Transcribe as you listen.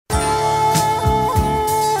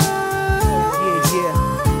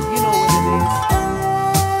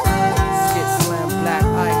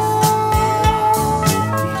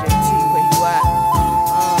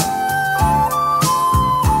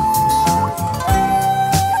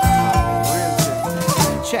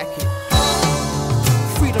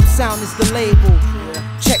is the label.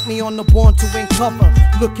 Check me on the Born to Win cover,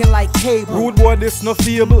 looking like cable. Rude boy, this no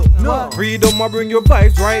fable. No. Freedom, I bring your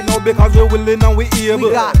vibes right now because we're willing and we able.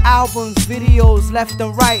 We got albums, videos, left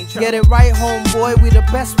and right. Get it right, homeboy, we the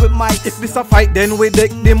best with mics. If this a fight, then we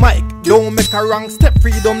take the mic. Don't make a wrong step,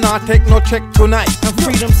 Freedom not take no check tonight. And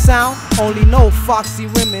Freedom sound, only know foxy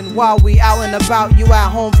women. While we out and about, you at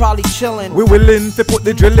home probably chilling. We willing to put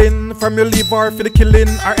the drilling, from your liver for the killing.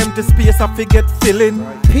 Our empty space I forget filling.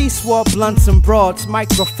 Peace, war, blunts and broads,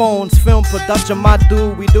 microphones, film production, my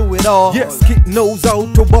dude, we do it all. Yes, kick knows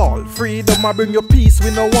out to ball. Freedom, I bring your peace, we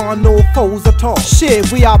no want no foes at all.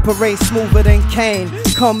 Shit, we operate smoother than Kane.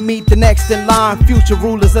 Come meet the next in line, future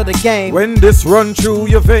rulers of the game. When this run through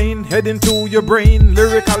your vein, head into your brain,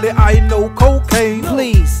 lyrically I know cocaine.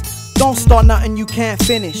 Please, don't start nothing you can't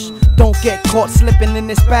finish. Don't get caught slipping in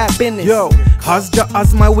this bad business. Yo,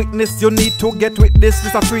 as my witness, you need to get with this.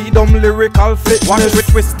 This a Freedom lyrical fitness. Watch me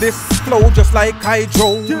twist this flow just like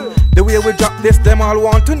hydro. The way we drop this, them all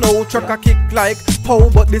want to know. Truck a kick like pow,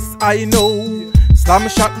 but this I know. Slam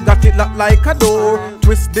shot got it locked like a door.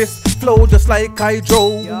 Twist this flow just like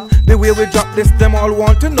hydro. The way we drop this, them all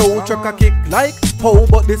want to know. Truck a kick like pow,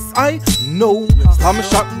 but this I know. Slam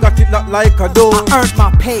shot got it locked like a door. I earned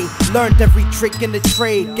my pay, learned every trick in the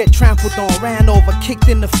trade. Get trampled on, ran over, kicked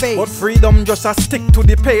in the face. But Freedom just a stick to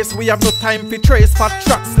the pace. We have no time for trace. Fat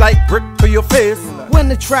tracks like brick to your face. When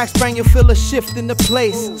the tracks bang, you feel a shift in the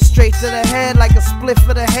place. Straight to the head like a spliff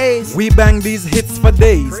for the haze. We bang these hits for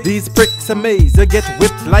days. These pricks amaze. You get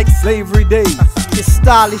whipped like slavery days. Your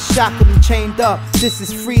style is shackled and chained up. This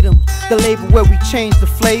is Freedom, the label where we change the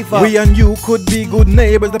flavor. We and you could be good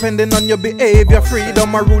neighbors depending on your behavior.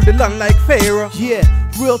 Freedom, I rule the land like Pharaoh. Yeah,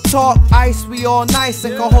 real talk, ice, we all nice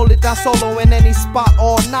and can hold it down solo in any spot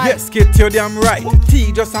all night. Yes, kid, you're damn right.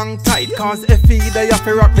 T just hang tight, cause FE they have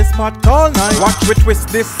to rock this spot all night. Watch we twist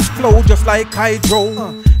this flow just like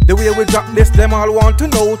hydro. The way we drop this, them all want to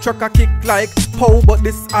know. Truck a kick like pow, but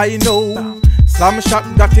this I know. Slam shot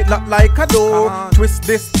got it locked like a door. Twist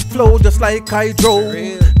this flow just like hydro.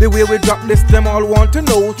 The way we drop this, them all want to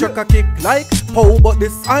know. Truck a kick like pow, but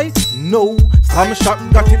this I know. Slam shot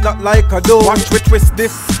got it locked like a door. Watch we twist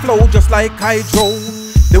this flow just like hydro.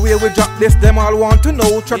 The way we drop this, them all want to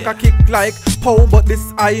know. Truck a kick like pow, but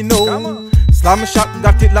this I know. Slam shot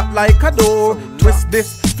got it locked like a door. Twist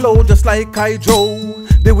this flow just like hydro.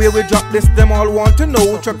 The way we drop this, them all want to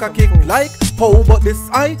know. Truck a kick like pow, but this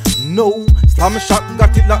I know. Slam shot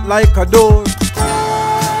got it locked like a door.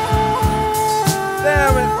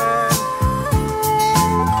 Damn it, man.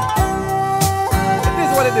 It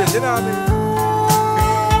is what it is, you know what I mean?